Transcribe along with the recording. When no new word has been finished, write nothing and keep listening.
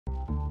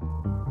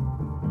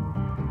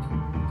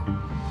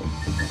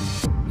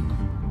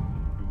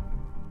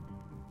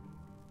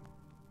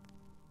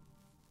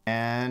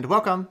And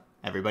welcome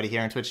everybody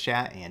here in Twitch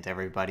chat and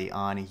everybody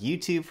on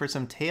YouTube for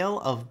some Tale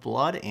of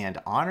Blood and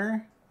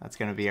Honor. That's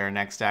going to be our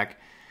next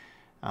deck.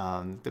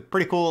 The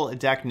pretty cool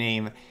deck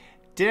name.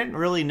 Didn't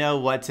really know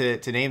what to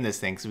name this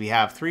thing because we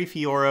have 3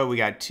 Fiora, we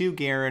got 2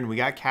 Garen, we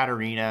got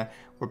Katarina.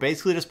 We're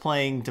basically just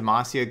playing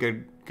Demacia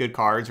good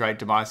cards, right?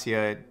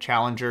 Demacia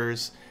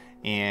challengers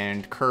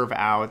and curve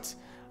out.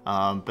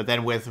 But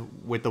then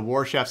with the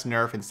War Chef's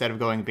nerf, instead of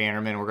going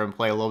Bannerman, we're going to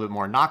play a little bit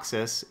more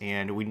Noxus,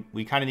 and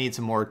we kind of need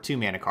some more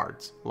 2-mana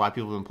cards. A lot of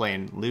people have been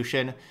playing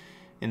Lucian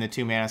in the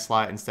 2-mana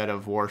slot instead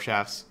of War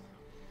Chefs.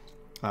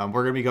 We're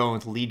going to be going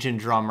with Legion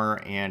Drummer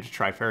and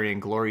Trifarian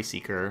Glory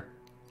Seeker.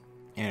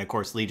 And of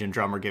course, Legion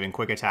Drummer giving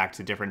quick attack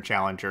to different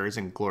challengers,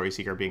 and Glory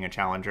Seeker being a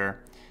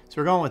challenger. So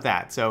we're going with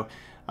that. So,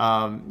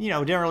 you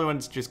know, didn't really want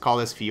to just call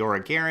this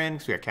Fiora Garen,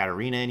 because we got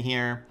Katarina in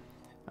here.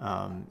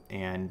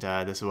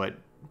 This is what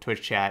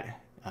Twitch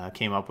chat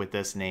came up with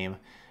this name,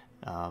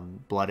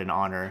 Blood and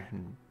Honor,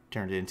 and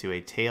turned it into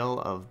a Tale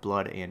of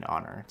Blood and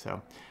Honor.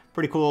 So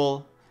pretty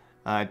cool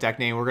deck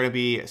name. We're going to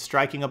be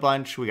striking a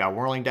bunch. We got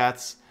Whirling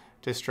Deaths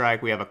to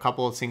strike. We have a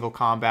couple of single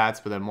combats,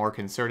 but then more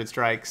concerted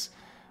strikes,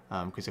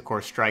 because of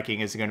course striking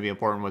is going to be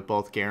important with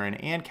both Garen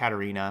and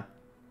Katarina.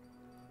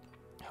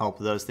 Help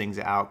those things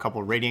out. A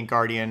couple Radiant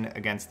Guardian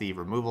against the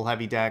removal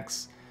heavy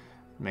decks,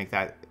 make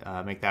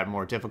that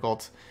more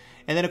difficult.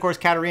 And then of course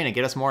Katarina,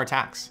 get us more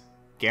attacks.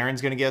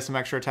 Garen's going to get us some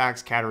extra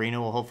attacks. Katarina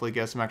will hopefully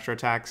get us some extra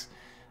attacks.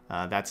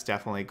 That's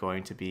definitely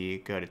going to be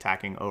good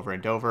attacking over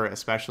and over,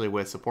 especially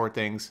with support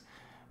things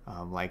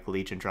like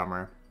Legion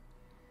Drummer.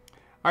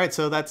 All right,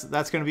 so that's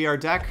going to be our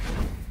deck.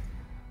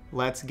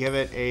 Let's give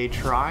it a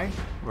try.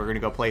 We're going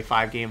to go play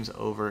 5 games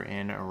over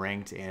in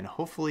Ranked and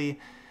hopefully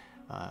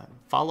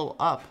follow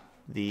up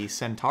the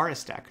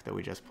Centaurus deck that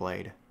we just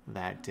played.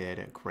 That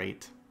did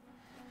great.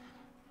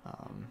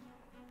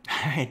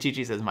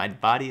 Chichi says, my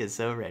body is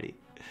so ready.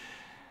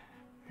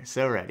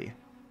 So ready.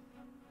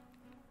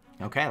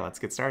 Okay, let's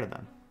get started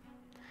then.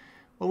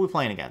 What are we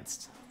playing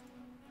against?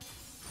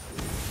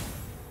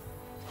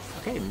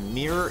 Okay,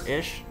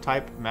 mirror-ish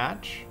type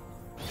match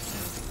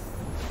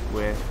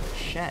with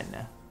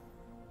Shen.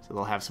 So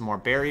they'll have some more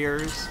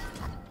barriers.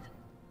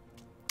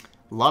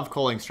 Love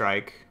Culling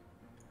Strike.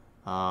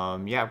 Yeah,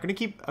 I'm gonna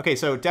keep... Okay,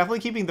 so definitely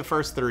keeping the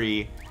first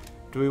 3.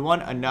 Do we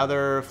want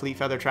another Fleet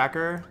Feather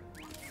Tracker?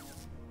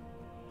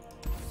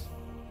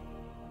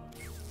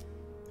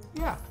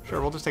 Yeah, sure,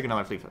 we'll just take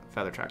another Fleet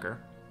Feather Tracker.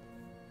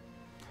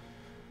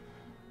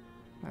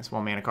 Nice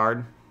 1-mana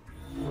card.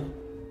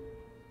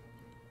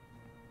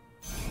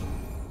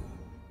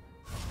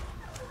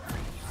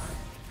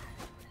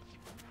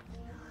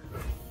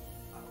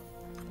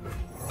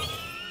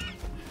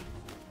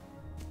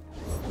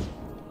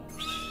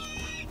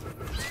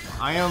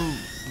 I am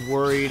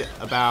worried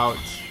about...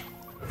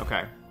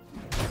 Okay.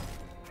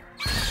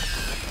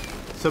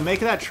 So make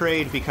that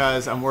trade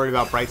because I'm worried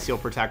about Bright Steel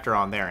Protector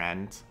on their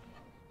end.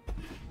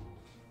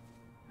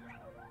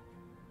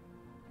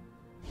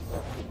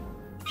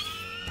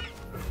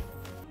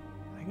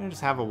 I'm gonna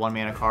just have a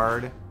 1-mana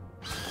card.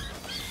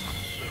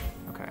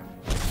 Okay.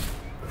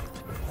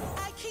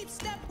 I keep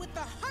step with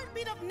the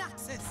heartbeat of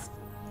Noxus.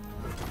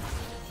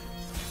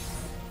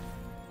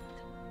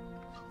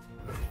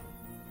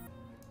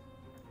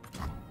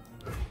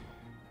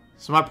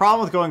 So my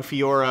problem with going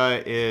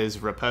Fiora is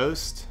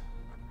Riposte.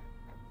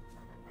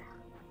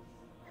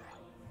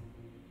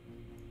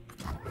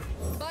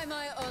 By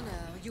my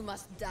honor, you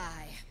must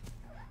die.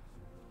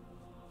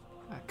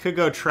 I could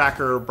go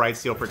Tracker, Bright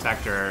Steel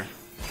Protector.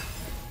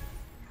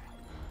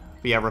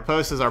 But yeah,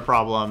 Riposte is our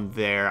problem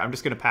there. I'm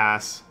just going to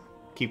pass.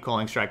 Keep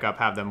Culling Strike up,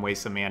 have them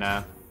waste some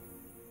mana.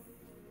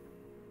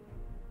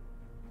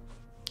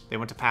 They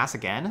want to pass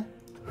again?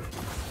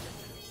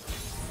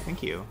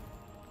 Thank you.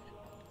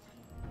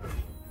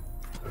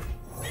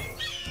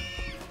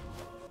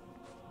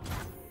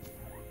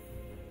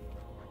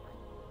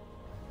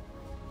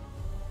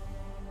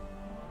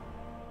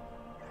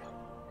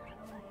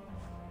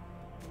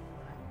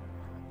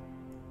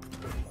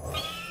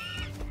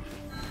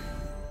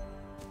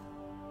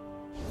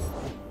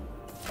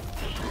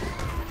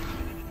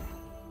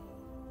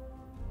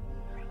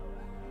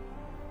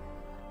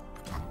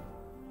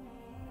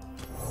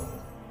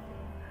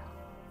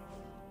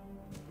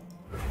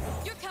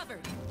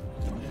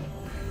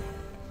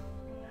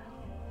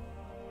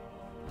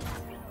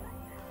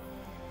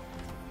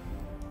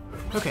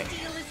 Okay.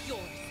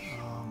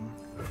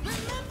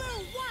 Remember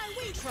why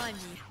we try me.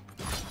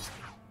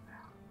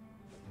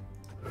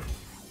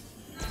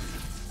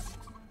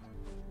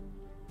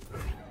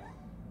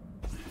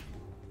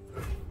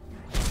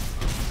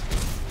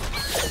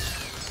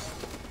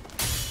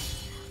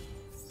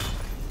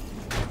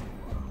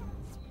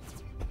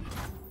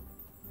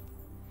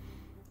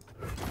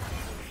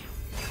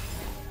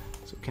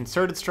 So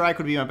Concerted Strike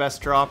would be my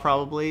best draw,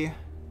 probably.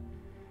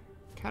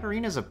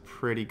 Katarina's a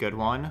pretty good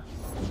one.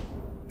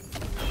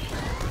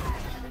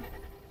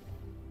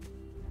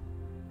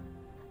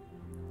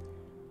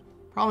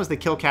 Problem is they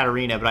kill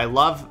Katarina, but I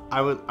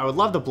would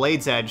love the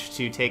Blade's Edge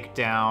to take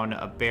down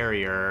a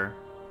barrier.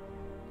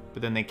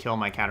 But then they kill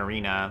my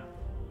Katarina.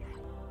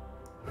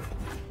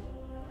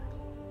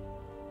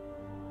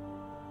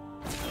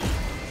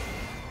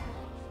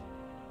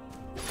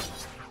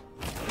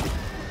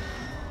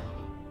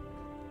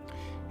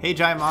 Hey,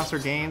 Giant Monster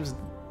Games.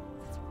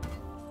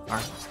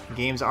 Our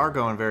games are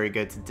going very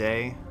good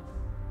today.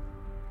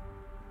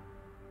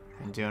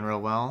 I'm doing real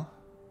well.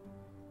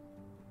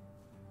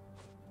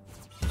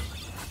 Just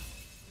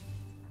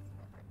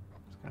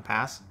gonna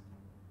pass.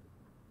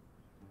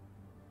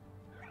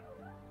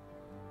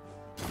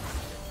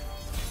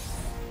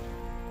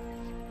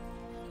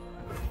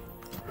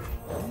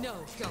 No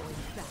going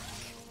back.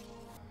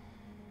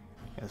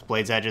 Yes,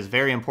 Blade's Edge is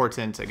very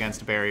important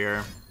against a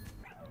barrier.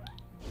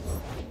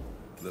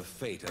 The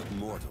fate of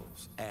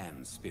mortals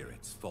and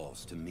spirits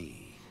falls to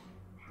me.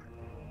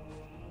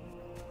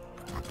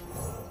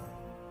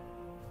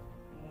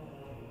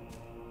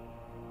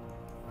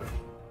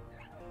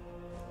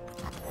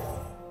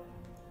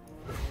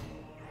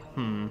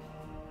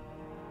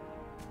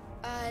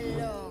 I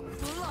long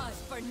blood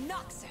for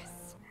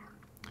Noxus.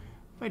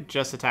 I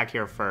just attack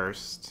here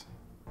first.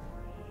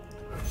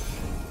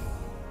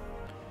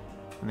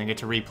 And then get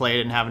to replay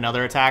it and have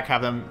another attack,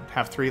 have them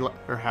have three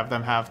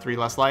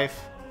less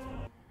life.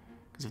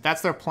 Because if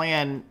that's their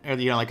plan, or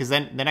like, because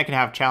then I can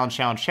have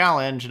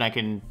challenge, and I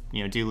can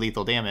do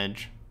lethal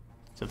damage.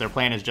 So if their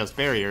plan is just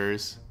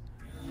barriers,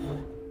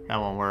 that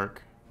won't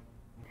work.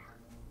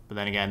 But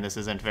then again, this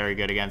isn't very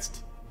good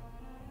against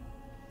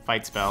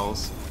fight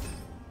spells.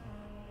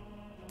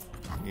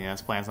 Yeah,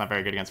 this plan's not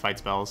very good against fight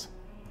spells.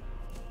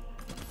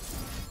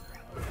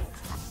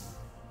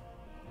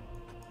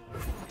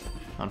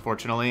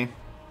 Unfortunately.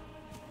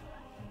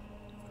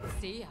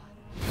 See ya.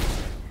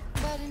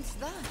 But it's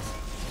that.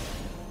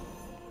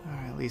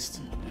 Alright, at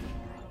least.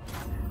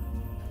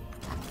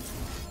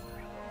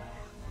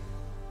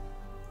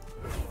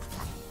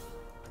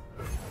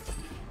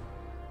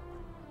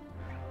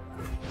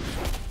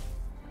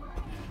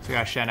 So we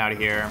got Shen out of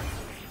here.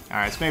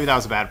 Alright, so maybe that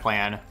was a bad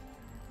plan.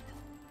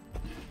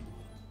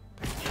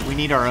 We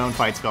need our own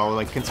fight spell.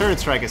 Like, Concerted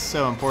Strike is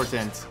so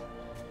important.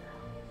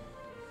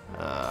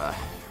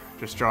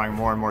 Just drawing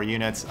more and more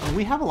units. Oh,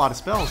 we have a lot of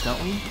spells,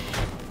 don't we?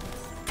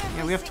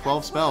 Yeah, we have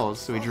 12 spells.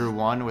 So we drew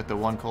one with the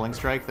one Culling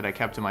Strike that I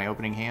kept in my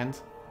opening hand.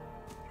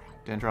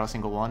 Didn't draw a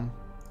single one.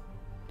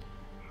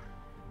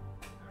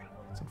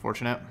 It's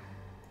unfortunate.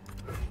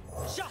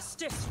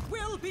 Justice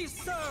will be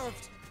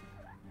served.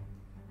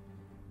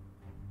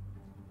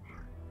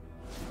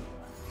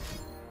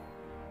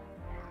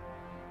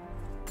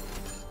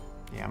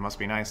 Yeah, it must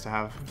be nice to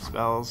have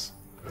spells.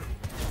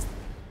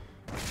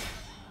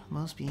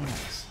 Must be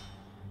nice.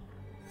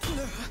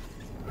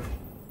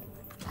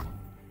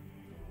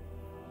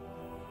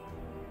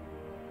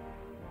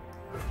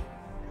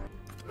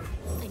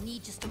 I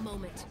need just a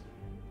moment.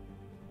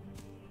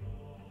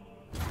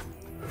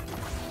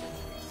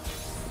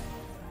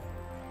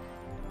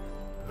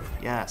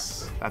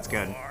 Yes, that's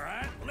good. All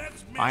right,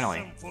 let's mix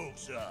Finally. some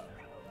folks up.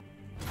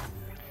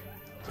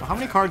 So how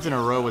many cards in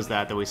a row was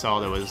that we saw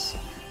that was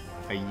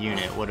a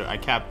unit? What I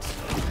kept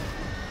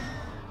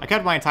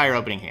my entire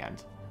opening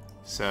hand.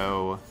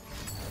 So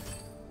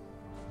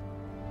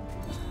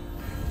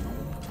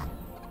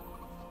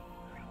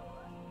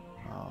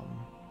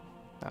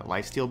that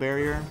lifesteal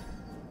barrier.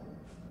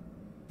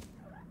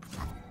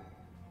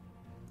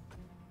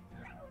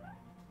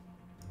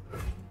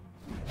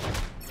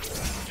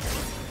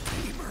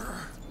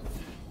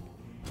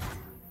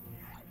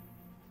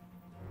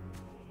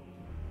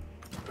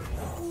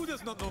 Who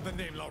does not know the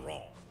name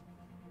Laurent?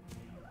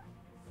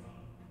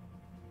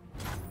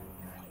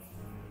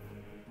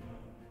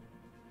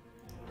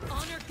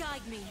 Honor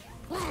guide me.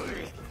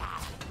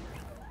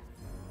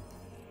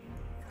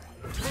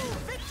 To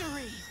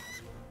victory.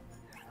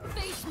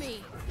 Face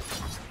me.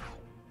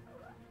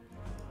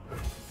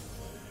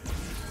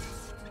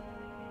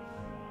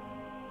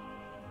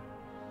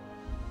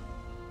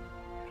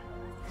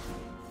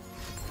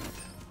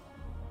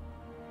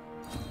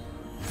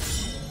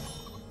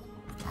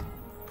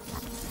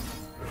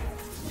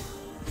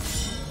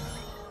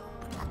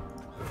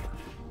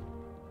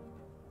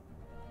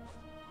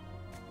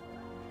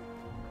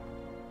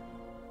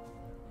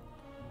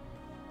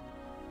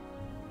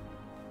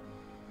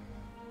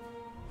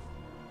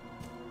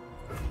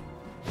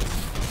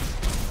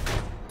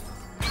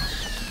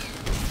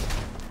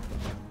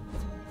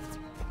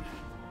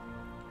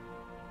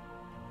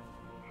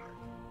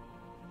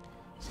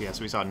 So yeah,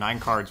 so we saw 9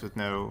 cards with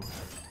no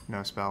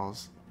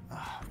spells.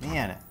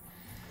 Man.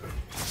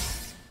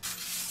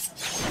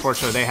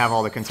 Unfortunately, they have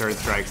all the Concerted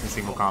Strikes and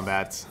single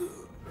combats.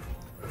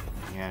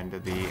 And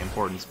the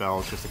important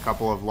spells. Just a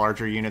couple of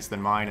larger units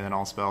than mine, and then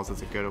all spells.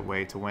 That's a good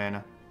way to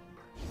win.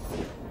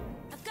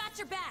 I've got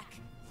your back.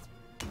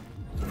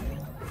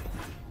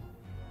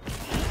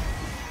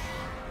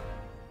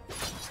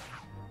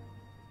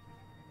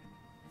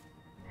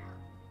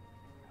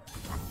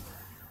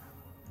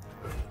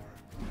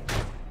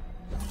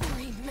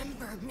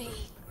 Remember me.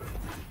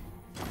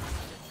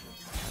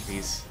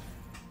 These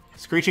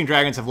Screeching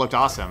Dragons have looked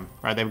awesome,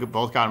 right? They've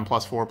both gotten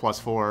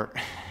 +4/+4.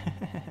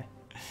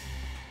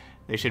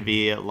 They should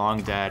be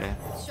long dead.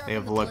 They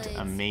have looked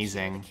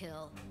amazing.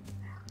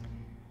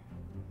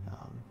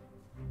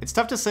 It's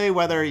tough to say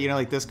whether, you know,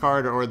 like this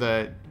card or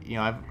the, you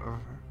know, I've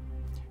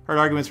heard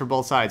arguments for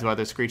both sides,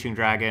 whether Screeching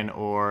Dragon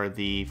or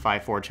the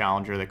 5/4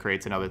 Challenger that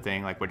creates another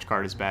thing, like which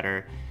card is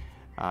better.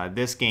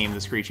 This game,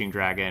 the Screeching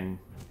Dragon,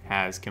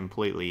 has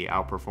completely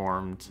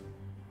outperformed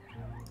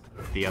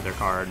the other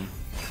card,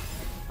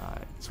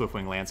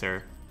 Swiftwing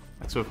Lancer.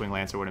 Like, Swiftwing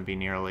Lancer wouldn't be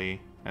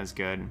nearly as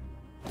good.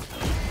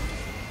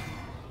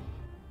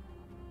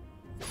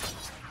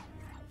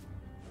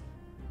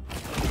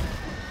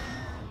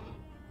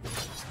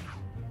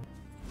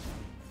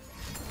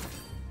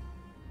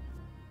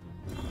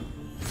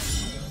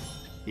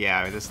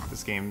 Yeah,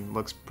 this game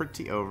looks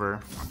pretty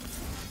over.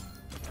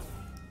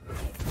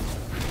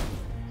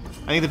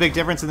 I think the big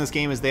difference in this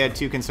game is they had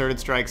 2 concerted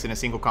strikes in a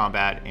single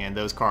combat, and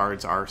those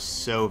cards are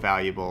so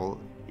valuable.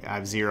 I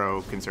have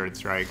 0 concerted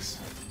strikes.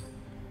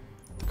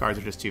 The cards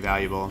are just too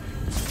valuable.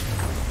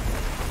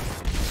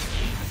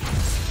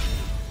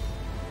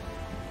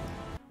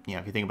 You know,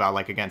 if you think about,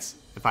 like, against,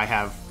 if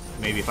I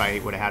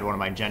would have had one of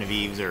my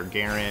Genevieves or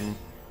Garen,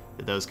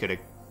 that those could have,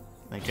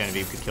 like,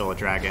 Genevieve could kill a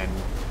dragon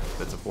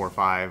that's a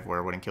 4/5, where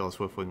it wouldn't kill a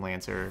Swiftwing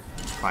Lancer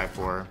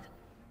 5/4.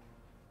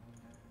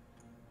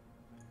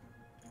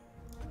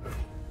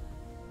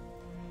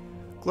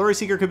 Glory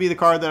Seeker could be the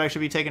card that I should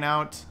be taking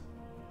out.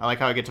 I like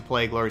how I get to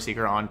play Glory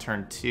Seeker on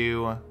turn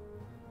 2.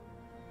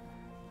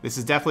 This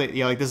is definitely,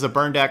 you know, like, this is a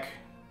burn deck,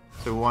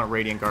 so we want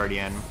Radiant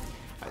Guardian.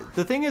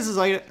 The thing is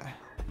I,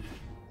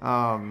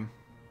 Anything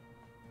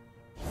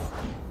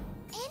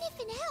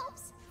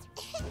helps.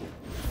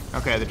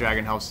 okay, the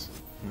dragon helps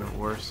in the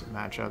worst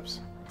matchups.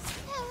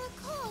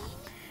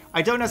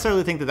 I don't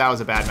necessarily think that that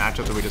was a bad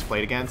matchup that we just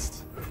played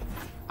against.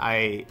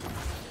 I'd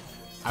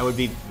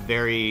be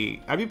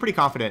pretty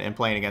confident in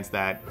playing against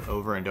that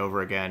over and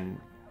over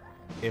again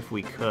if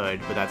we could,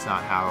 but that's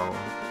not how,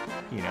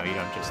 you know, you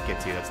don't just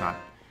get to. That's not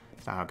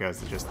how it goes.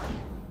 It's just,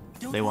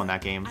 they won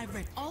that game.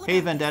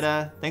 Hey,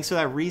 Vendetta, thanks for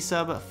that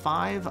resub.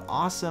 5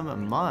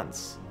 awesome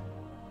months.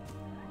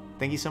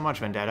 Thank you so much,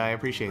 Vendetta. I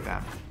appreciate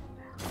that.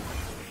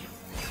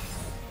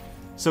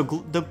 So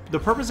the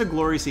purpose of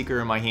Glory Seeker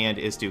in my hand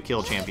is to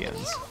kill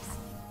champions.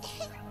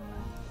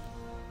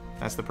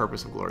 That's the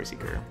purpose of Glory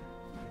Seeker.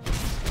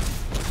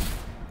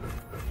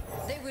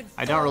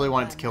 I don't really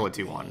want it to kill a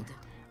 2/1.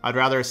 I'd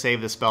rather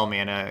save the spell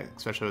mana,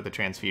 especially with the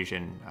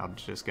transfusion. I'm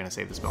just gonna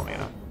save the spell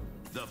mana.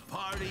 The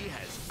party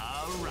has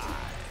arrived.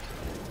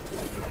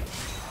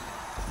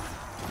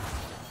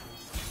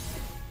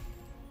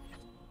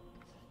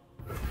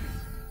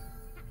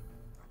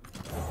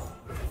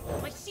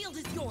 My shield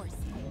is yours.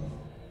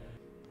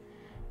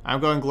 I'm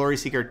going Glory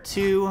Seeker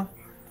 2.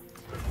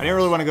 I didn't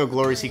really want to go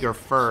Glory Seeker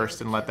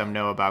first and let them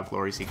know about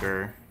Glory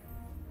Seeker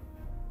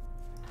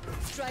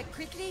Strike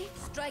quickly,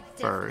 strike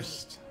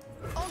first.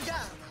 Oh,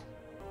 God.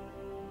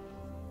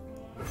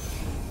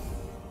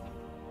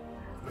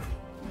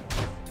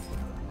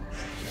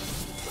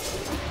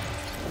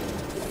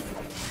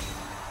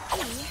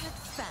 Any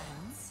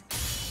fans?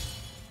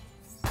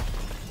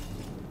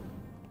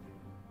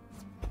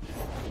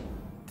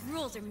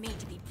 Rules are made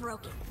to be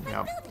broken.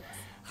 Yep.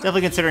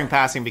 Definitely considering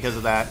passing because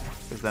of that,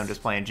 because I'm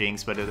just playing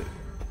Jinx, but it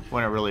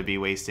wouldn't really be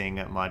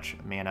wasting much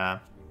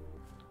mana.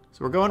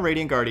 So we're going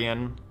Radiant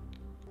Guardian.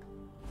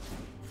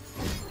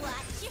 Watch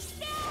your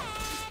step.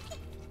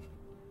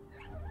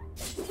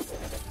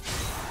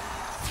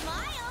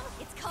 Smile.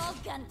 It's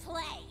called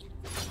gunplay.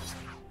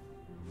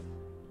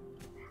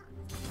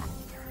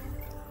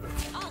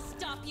 I'll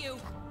stop you.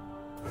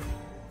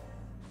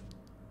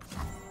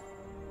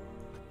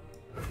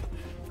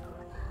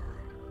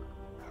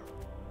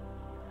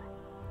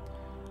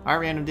 Alright,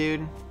 random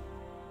dude.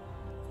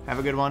 Have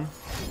a good one.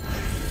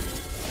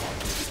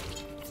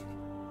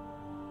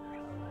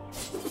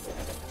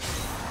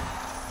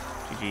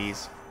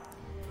 GG's.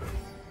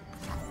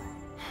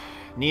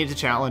 Needed to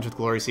challenge with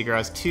Glory Seeker. I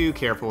was too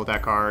careful with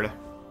that card.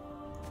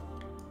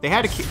 They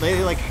had to,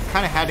 they like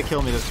kind of had to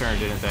kill me this turn,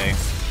 didn't they?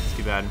 It's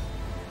too bad.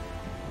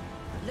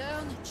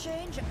 Learn,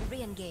 change,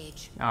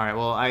 re-engage. All right,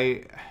 well,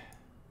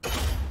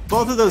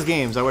 both of those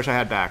games I wish I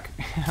had back.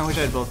 I wish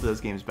I had both of those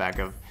games back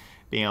of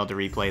being able to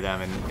replay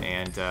them,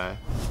 and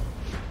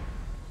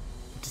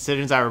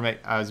decisions I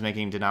was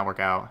making did not work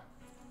out.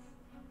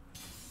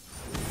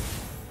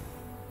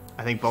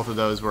 I think both of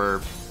those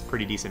were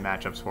pretty decent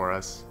matchups for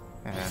us,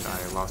 and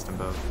I lost them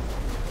both.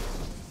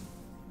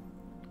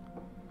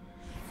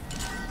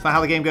 It's not how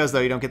the game goes, though.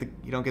 You don't get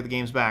the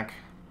games back.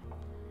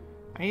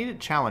 I needed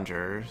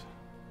challengers.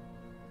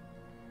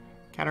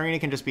 Katarina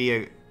can just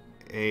be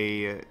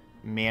a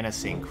mana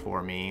sink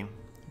for me.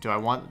 Do I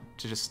want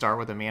to just start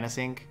with a mana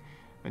sink?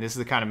 I mean, this is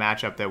the kind of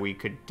matchup that we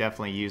could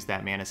definitely use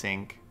that mana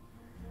sink.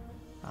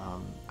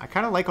 I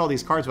kind of like all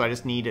these cards, but I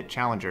just need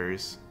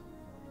challengers.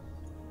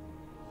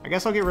 I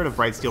guess I'll get rid of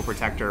Bright Steel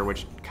Protector,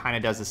 which kind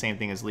of does the same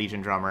thing as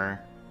Legion Drummer.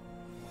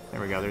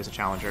 There we go, there's a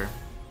challenger.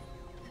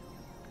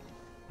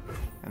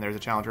 And there's a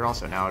challenger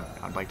also. Now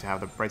I'd like to have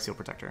the Bright Steel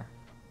Protector.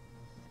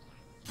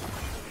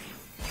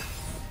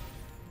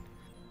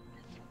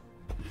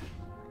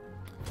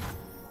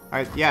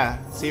 Alright, yeah.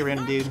 See you,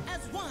 random dude.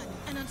 As one,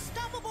 an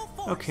unstoppable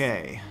force.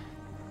 Okay.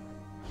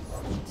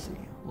 Let's see.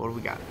 What do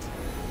we got?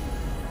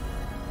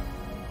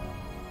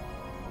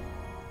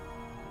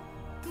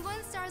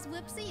 One star's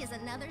whoopsie is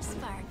another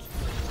spark.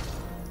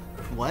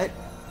 What?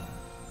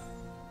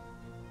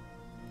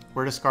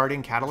 We're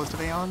discarding Catalyst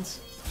of Aeons?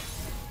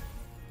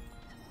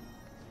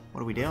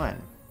 What are we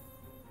doing?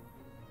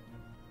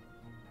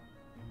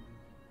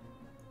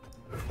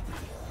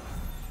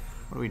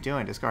 What are we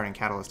doing discarding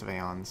Catalyst of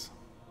Aeons?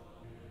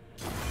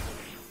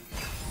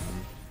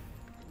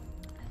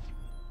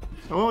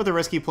 I went with the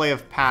risky play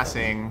of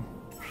passing.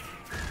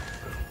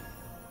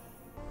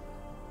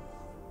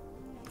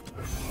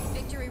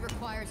 Victory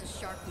requires a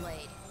sharp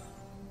blade.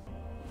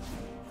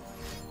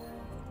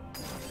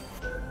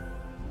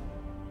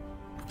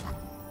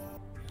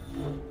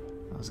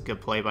 That was a good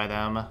play by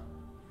them.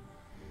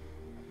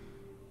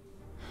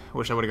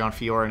 Wish I would have gone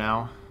Fiora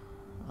now.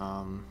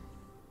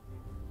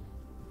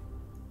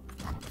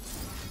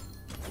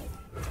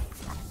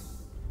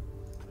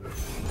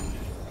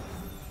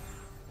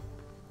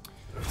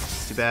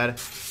 Too bad.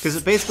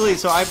 Because basically,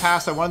 so I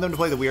passed, I wanted them to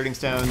play the Weirding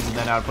Stones, and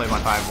then I would play my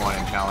 5-1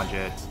 and challenge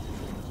it.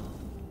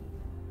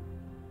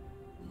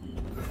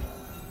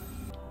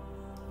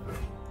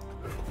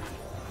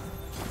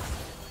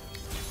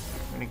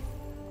 I'm gonna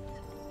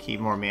keep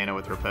more mana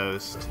with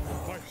Riposte.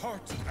 My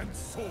heart and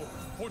soul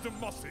for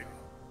Demacia.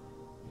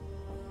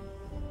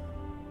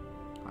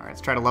 Alright,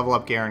 let's try to level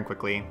up Garen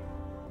quickly.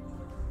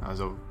 That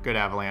was a good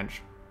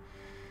avalanche.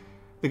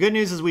 The good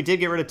news is we did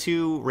get rid of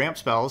 2 ramp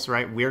spells,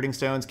 right? Weirding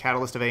Stones,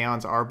 Catalyst of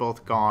Aeons are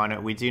both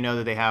gone. We do know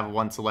that they have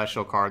 1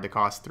 Celestial card that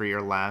costs 3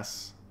 or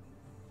less.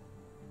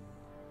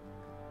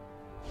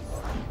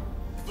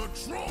 The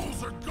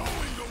trolls are going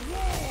to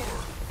war!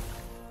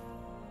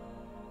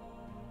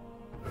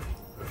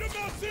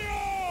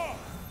 Demacia!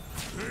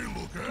 They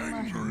look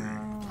angry.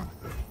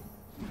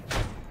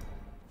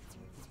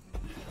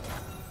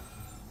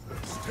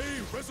 Stay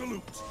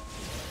resolute.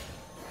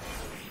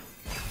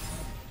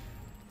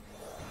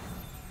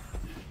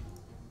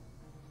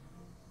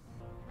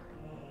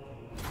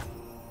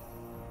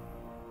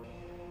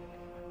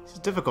 It's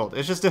difficult.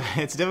 It's just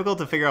it's difficult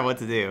to figure out what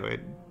to do. It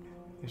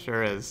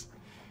sure is.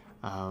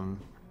 With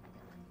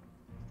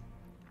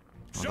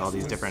all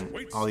these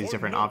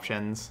different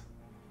options.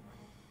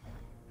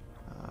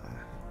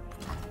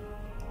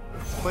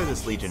 Let's play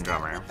this Legion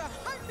Drummer. With the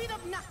heartbeat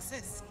of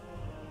Noxus.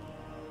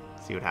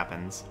 See what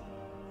happens.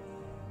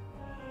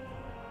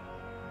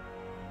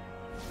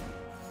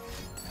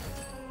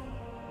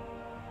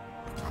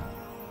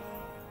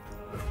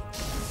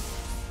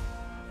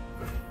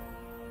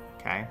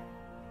 Okay.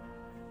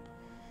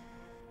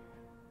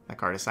 That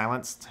card is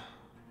silenced.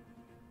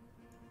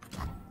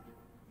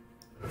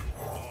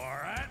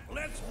 Alright,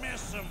 let's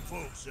mess some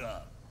folks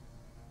up.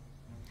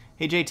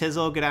 Hey Jay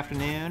Tizzle, good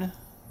afternoon.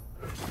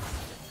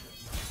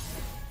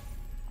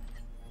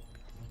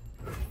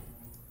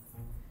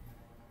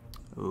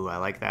 Ooh, I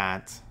like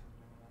that.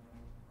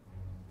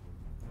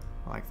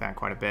 I like that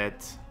quite a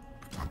bit.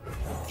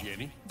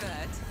 Jenny?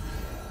 That.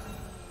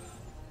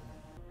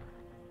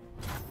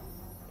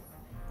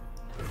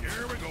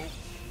 Here we go.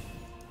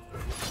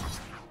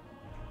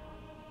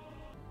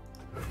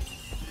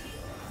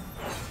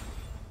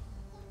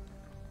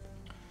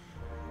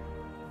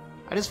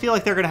 I just feel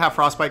like they're going to have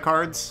Frostbite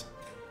cards.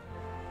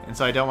 And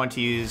so I don't want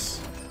to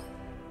use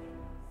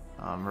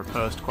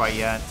Riposte quite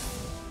yet.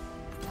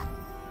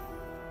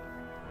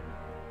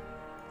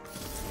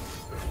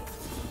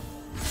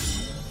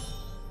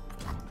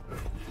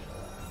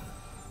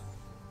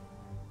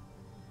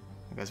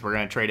 I guess we're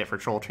going to trade it for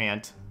Troll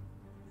Chant.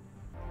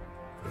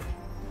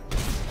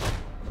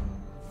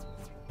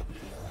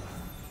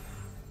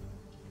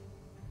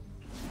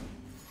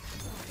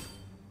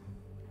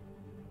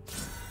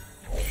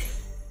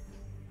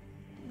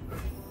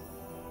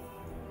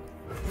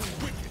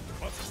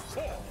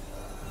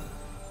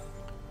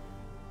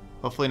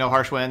 Hopefully no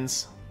harsh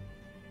winds.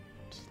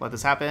 Just let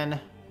this happen.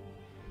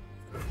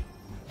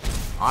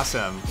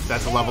 Awesome.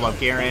 That's a level up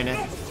Garen.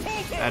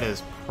 That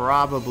is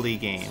probably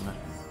game.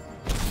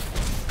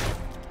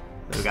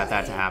 We got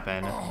that to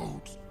happen.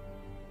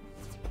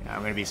 Yeah,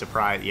 I'm gonna be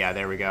surprised. Yeah,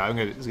 there we go. I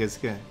was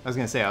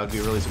gonna say I would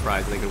be really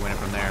surprised if they could win it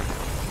from there.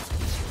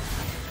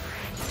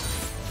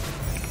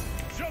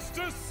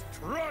 Justice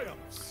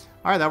triumphs.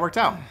 All right, that worked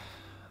out.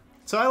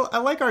 So I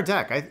like our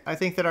deck. I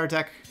think that our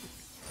deck.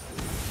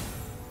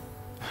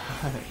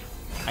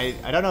 I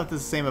don't know if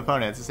this is the same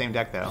opponent. It's the same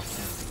deck though.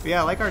 But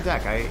yeah, I like our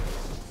deck. I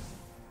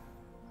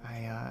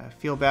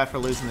feel bad for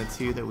losing the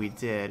 2 that we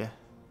did. It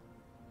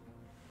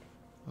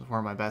was one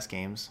of my best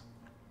games.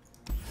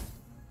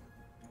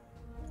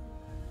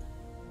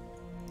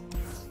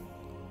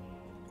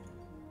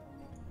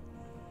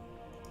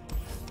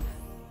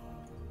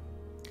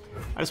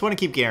 I just want to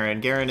keep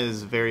Garen. Garen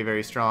is very,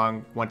 very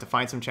strong. Want to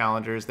find some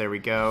challengers. There we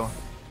go.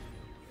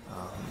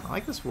 I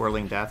like this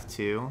Whirling Death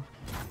too.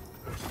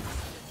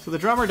 So the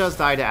Drummer does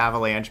die to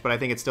Avalanche, but I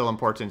think it's still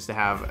important to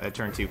have a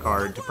turn 2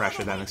 card to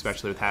pressure them,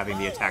 especially with having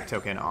the attack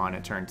token on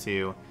at turn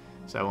 2.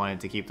 So I wanted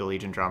to keep the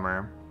Legion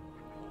Drummer.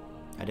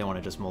 I didn't want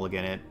to just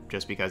mulligan it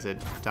just because it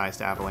dies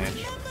to Avalanche.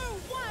 Remember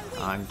why we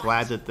I'm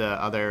glad that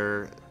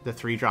the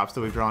 3 drops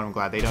that we've drawn, I'm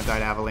glad they don't die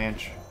to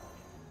Avalanche.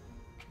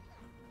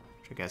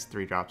 Which I guess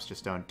 3 drops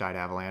just don't die to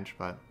Avalanche,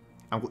 but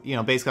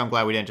basically I'm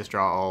glad we didn't just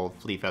draw all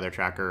Fleet Feather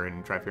Tracker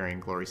and Trifarian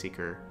Glory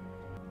Seeker.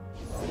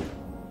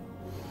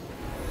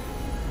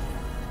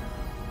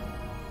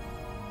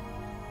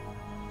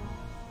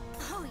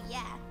 Oh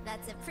yeah,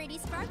 that's a pretty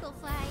sparkle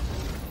fly.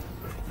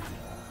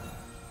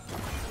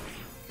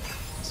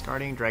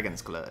 Discarding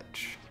Dragon's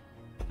Clutch.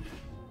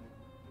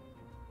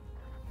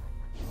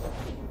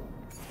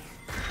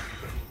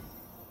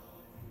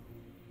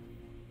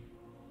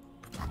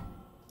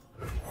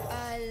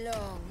 I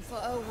long for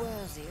a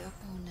worthy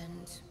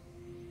opponent.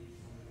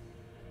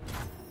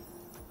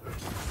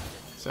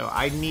 So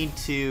I need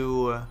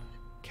to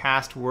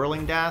cast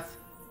Whirling Death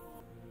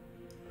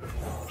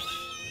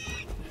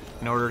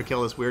in order to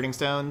kill this Weirding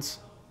Stones.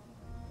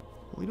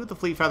 We'll lead with the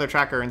Fleet Feather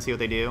Tracker and see what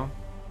they do.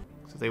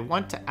 So if they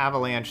want to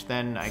Avalanche,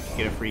 then I can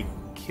get a free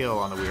kill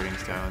on the Weirding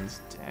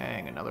Stones.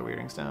 Dang, another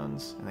Weirding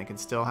Stones. And they can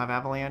still have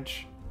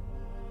Avalanche.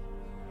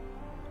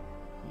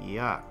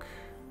 Yuck.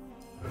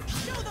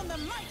 show them the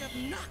might of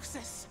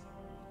Noxus.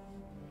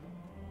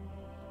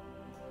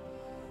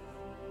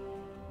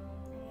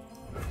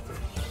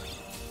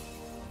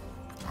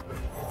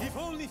 If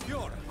only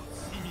Fiora could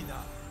see me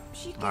now.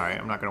 Alright,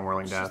 I'm not going to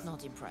Whirling Death. She's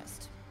not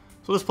impressed. So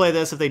we'll just play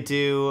this. If they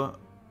do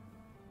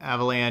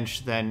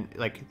Avalanche, then,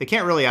 like, they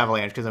can't really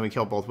Avalanche because then we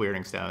kill both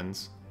Weirding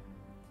Stones.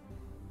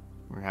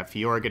 We're going to have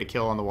Fiora get a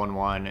kill on the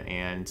 1-1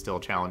 and still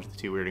challenge the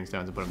 2 Weirding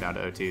Stones and put them down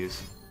to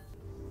O2s.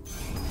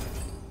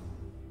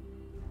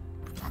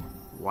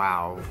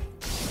 Wow.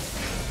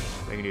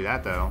 They can do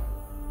that, though.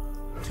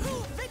 To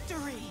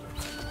victory.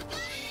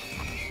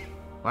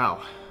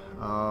 Wow.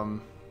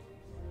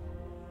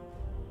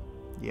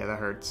 Yeah, that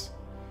hurts.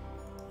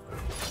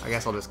 I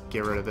guess I'll just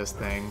get rid of this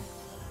thing.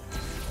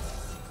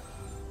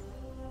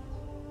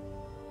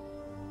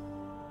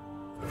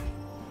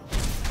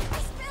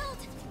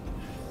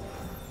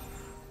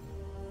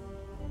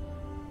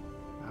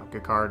 Oh,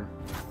 good card.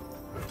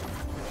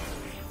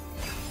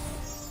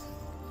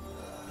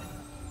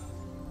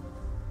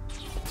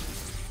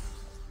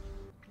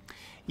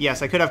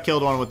 Yes, I could have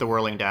killed one with the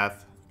Whirling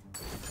Death,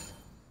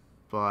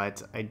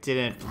 but I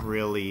didn't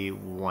really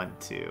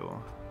want to.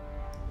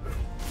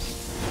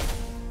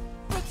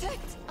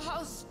 Protect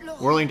House Lord.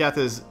 Whirling Death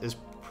is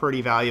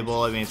pretty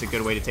valuable. I mean, it's a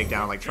good way to take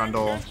down, like,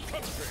 Trundle.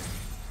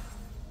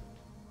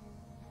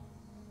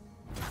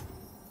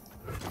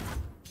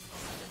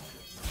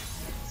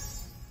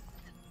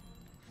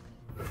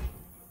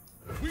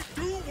 We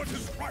do what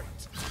is right.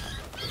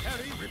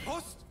 Harry,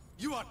 riposte,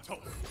 you are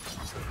toast.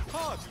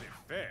 Hardly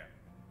fair.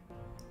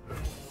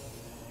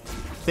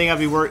 Thing I'd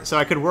be worried, so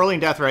I could Whirling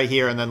Death right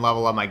here and then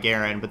level up my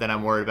Garen, but then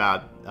I'm worried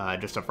about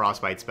just a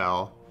Frostbite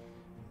spell.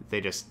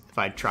 If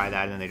I try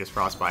that and then they just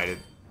Frostbite it.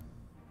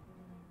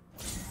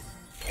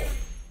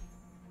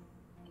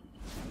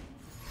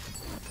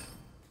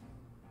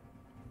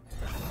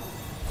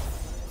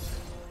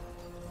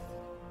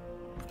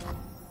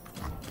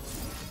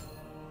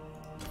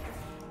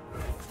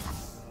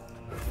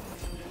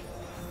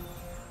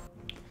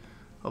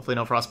 Hopefully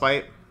no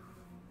Frostbite.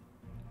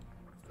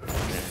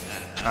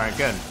 Alright,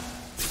 good.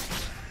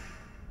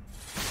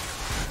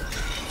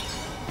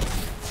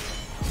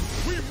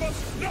 We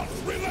must not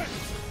relent.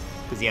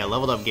 Because, yeah,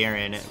 leveled up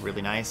Garen,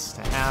 really nice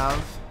to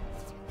have,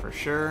 for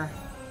sure.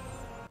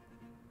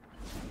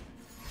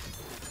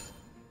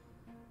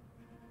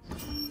 How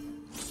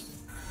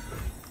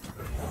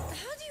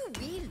do you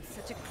wield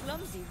such a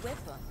clumsy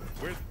weapon?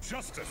 With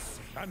justice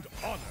and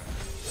honor.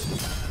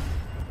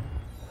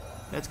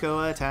 Let's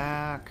go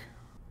attack.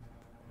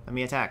 Let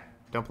me attack.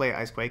 Don't play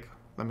Icequake.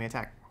 Let me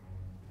attack.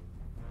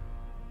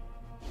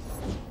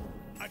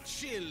 A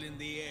chill in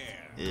the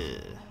air.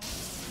 Ugh.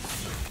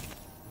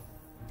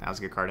 That was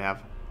a good card to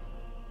have.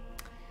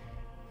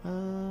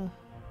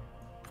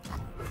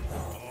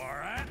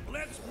 Alright,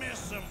 let's mess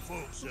some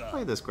folks up.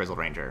 Play this Grizzled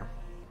Ranger.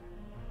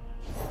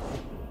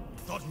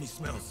 Thought me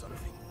smell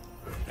something.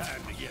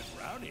 Time to get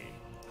rowdy.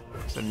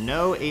 So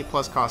no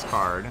 8+ cost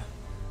card.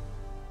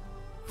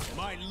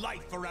 My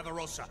life for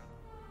Avarosa.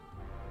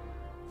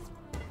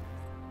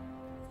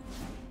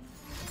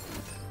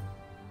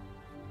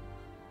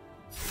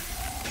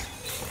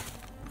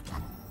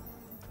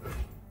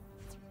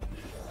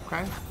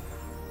 Okay.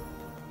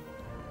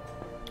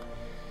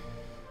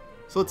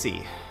 So let's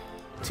see.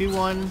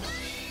 2-1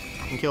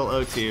 can kill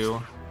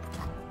O2.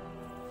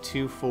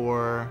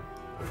 2-4.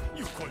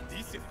 You call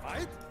this a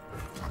fight?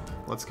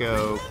 Let's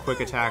go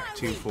quick attack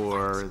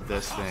 2-4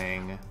 this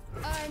thing.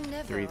 I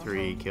never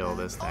 3-3 kill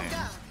this thing.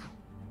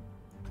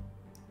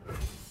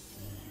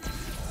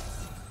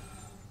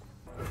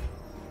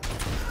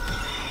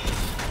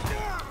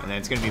 And then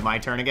it's gonna be my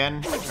turn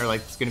again, or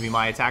like it's gonna be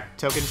my attack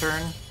token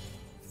turn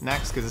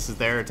next, because this is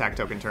their attack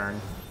token turn.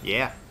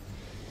 Yeah.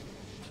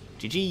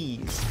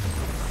 GG's.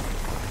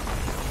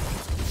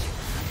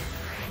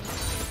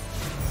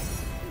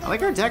 I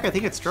like our deck. I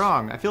think it's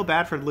strong. I feel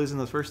bad for losing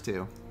those first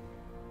two.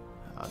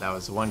 That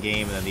was one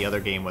game, and then the other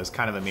game was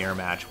kind of a mirror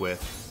match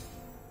with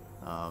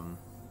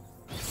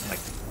like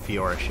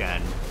Fiora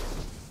Shen.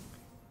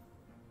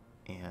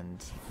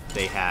 And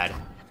they had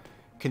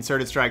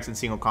concerted strikes and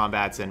single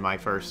combats, and my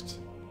first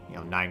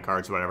 9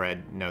 cards or whatever, I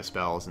had no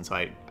spells, and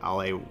so all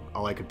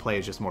I could play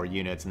is just more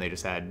units, and they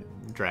just had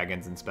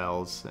dragons and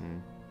spells,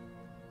 and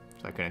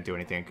so I couldn't do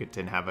anything. I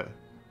didn't have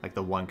like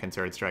the one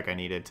concerted strike I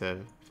needed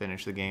to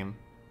finish the game.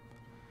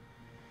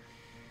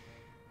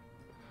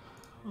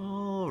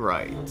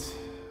 Alright.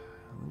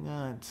 We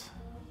got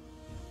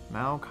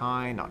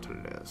Maokai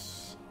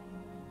Nautilus.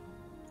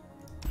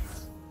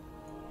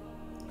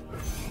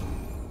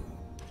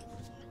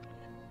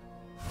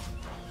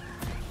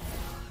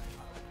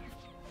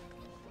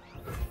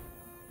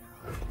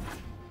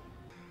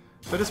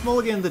 So just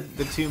mulligan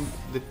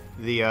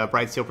the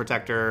Bright Steel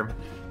Protector.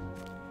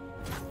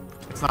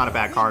 It's not a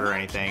bad card or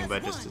anything,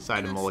 but just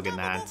decided to mulligan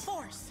that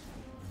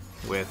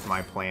with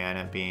my plan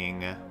of being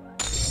Legion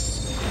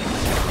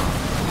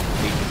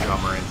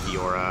Drummer and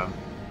Fiora.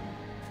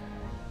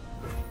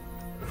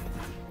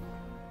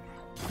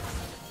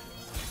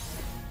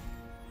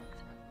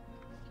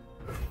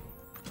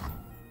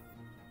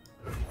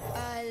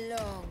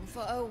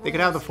 They could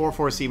have the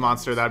 4/4 sea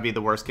monster. That would be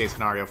the worst case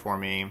scenario for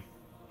me.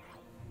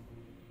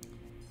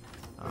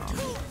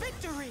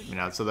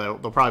 So they'll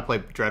probably play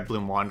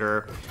Dreadbloom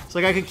Wanderer. So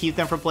like I could keep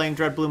them from playing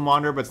Dreadbloom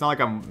Wanderer, but it's not like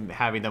I'm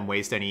having them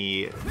waste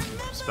any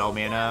spell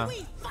mana.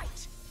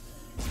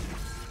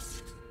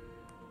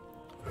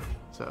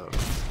 So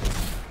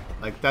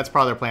like that's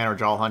probably their plan, or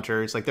Jaw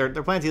Hunters. Like their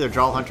plan's either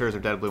Jaw Hunters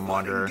or Dreadbloom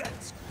Wanderer.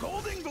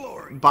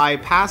 By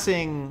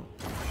passing,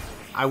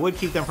 I would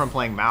keep them from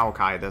playing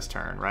Maokai this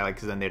turn, right? Like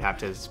because then they'd have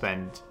to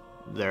spend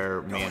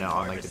their mana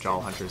on like the Jaw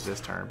Hunters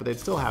this turn, but they'd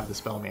still have the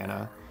spell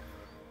mana.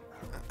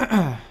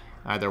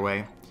 Either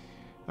way.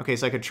 Okay,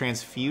 so I could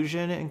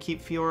Transfusion and keep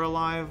Fiora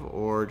alive,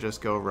 or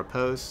just go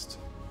Riposte.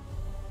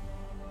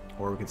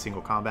 Or we could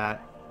single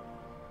combat.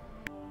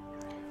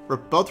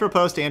 Both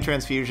Riposte and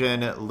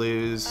Transfusion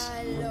lose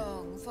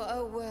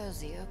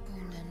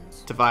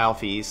to Vile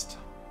Feast.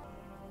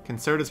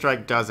 Concerted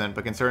Strike doesn't,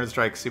 but Concerted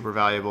Strike's super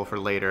valuable for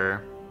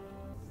later.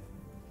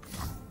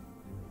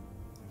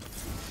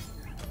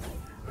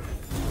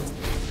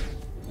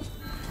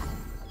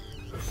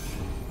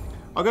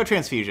 I'll go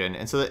Transfusion,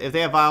 and so if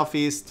they have Vile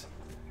Feast,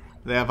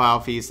 they have Vile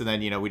Feast, and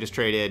then, we just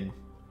traded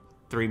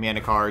 3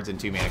 mana cards and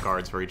 2 mana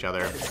cards for each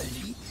other.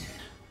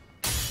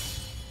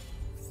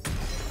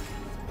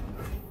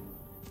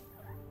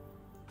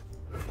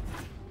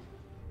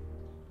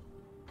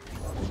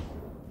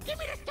 Give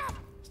me the stuff!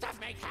 Stuff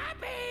makes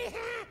happy!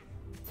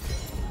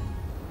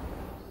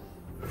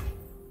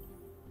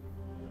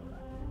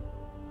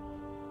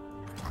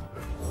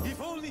 If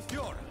only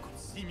Fiora could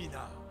see me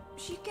now.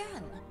 She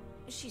can.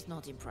 She's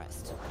not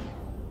impressed.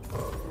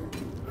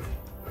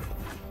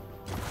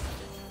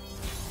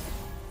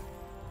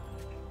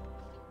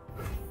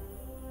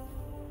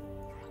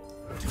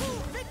 To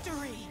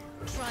victory!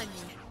 Try me.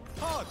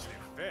 Hardly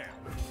fair.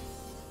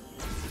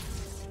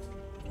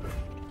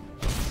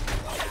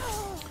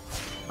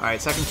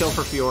 Alright, second kill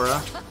for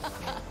Fiora.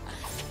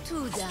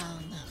 2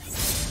 down.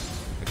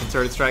 A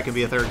Concerted Strike can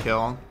be a 3rd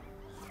kill.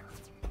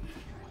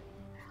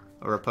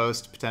 A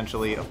Riposte,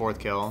 potentially a 4th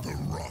kill. The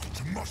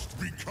rot must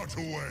be cut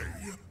away.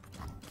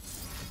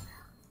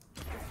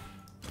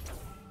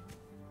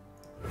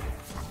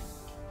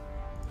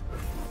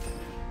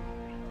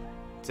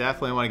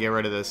 Definitely want to get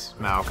rid of this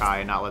Maokai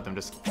and not let them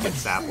just get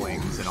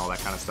saplings and all that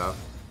kind of stuff.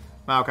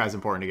 Maokai is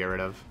important to get rid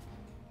of.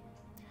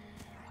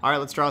 Alright,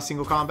 let's draw a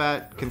single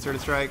combat, Concerted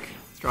Strike.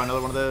 Let's draw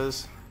another one of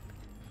those.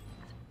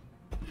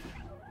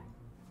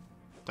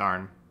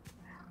 Darn.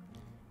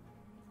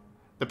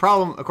 The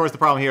problem, of course, the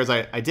problem here is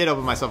I did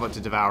open myself up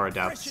to Devourer of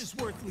Depths.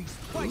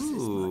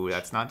 Ooh,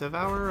 that's not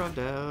Devourer of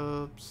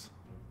Depths.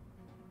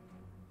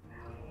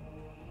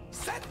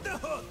 Set the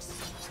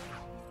hooks.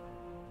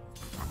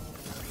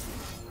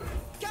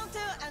 Counter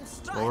and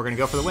strike! Well, we're going to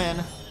go for the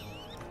win.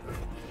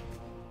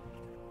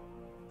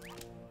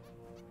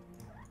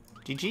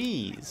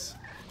 GG's.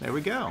 There we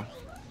go.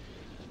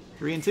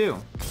 3-2.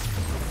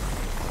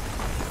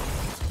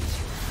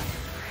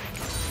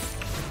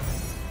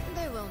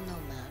 They will no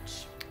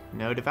match.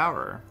 No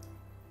Devourer.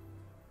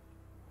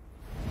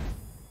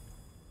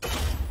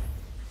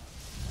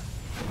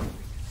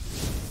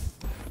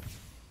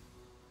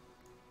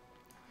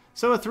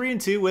 So a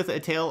 3-2 with a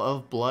Tale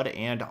of Blood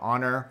and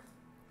Honor.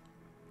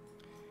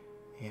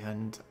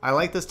 And I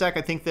like this deck.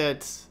 I think the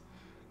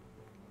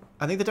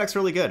deck's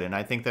really good, and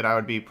I think that I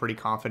would be pretty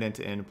confident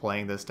in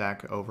playing this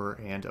deck over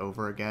and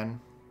over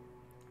again.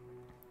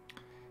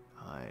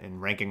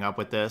 And ranking up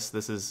with this.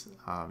 This is,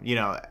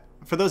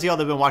 for those of y'all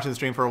that have been watching the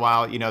stream for a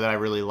while, you know that I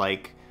really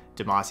like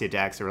Demacia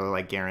decks. I really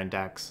like Garen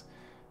decks.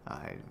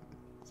 I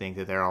think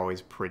that they're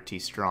always pretty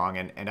strong,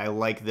 and I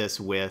like this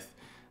with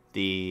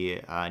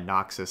the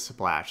Noxus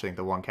Splash. I think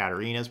the one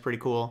Katarina is pretty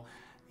cool,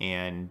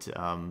 and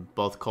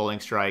both Culling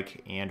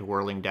Strike and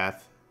Whirling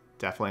Death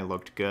definitely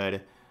looked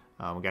good.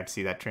 We got to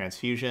see that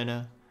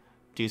Transfusion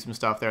do some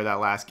stuff there that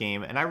last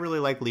game. And I really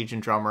like Legion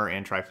Drummer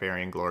and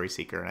Trifarian Glory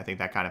Seeker, and I think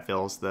that kind of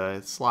fills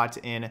the slot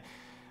in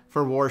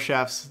for War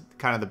Chefs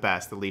kind of the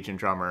best. The Legion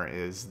Drummer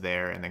is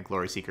there, and then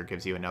Glory Seeker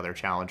gives you another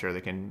challenger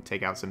that can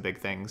take out some big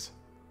things.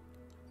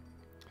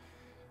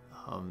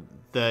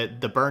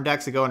 The burn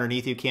decks that go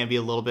underneath you can be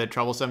a little bit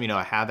troublesome. You know,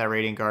 I had that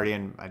Radiant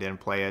Guardian. I didn't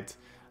play it.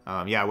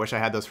 Yeah, I wish I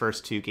had those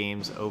first 2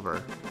 games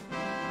over.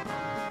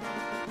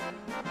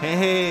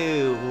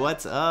 Hey,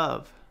 what's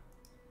up?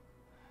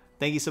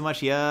 Thank you so much,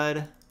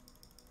 Yud.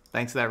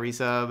 Thanks for that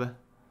resub.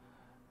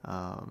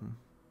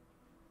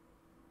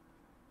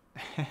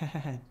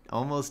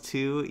 Almost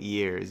 2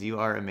 years. You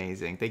are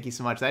amazing. Thank you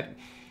so much. That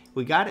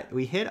we got it.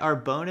 We hit our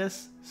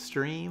bonus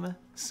stream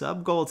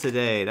sub goal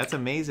today. That's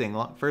amazing.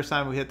 First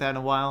time we hit that in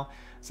a while.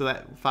 So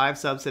that 5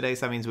 subs today.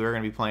 So that means we were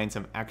going to be playing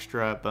some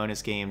extra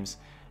bonus games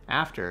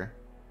after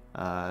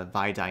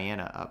Vi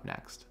Diana up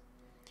next.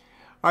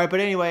 All right,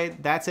 but anyway,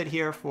 that's it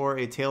here for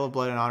A Tale of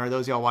Blood and Honor.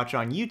 Those of y'all watching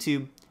on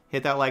YouTube,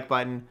 hit that like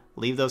button,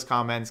 leave those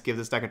comments, give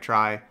this deck a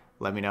try.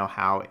 Let me know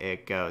how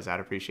it goes. I'd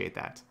appreciate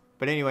that.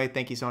 But anyway,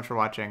 thank you so much for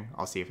watching.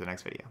 I'll see you for the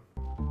next video.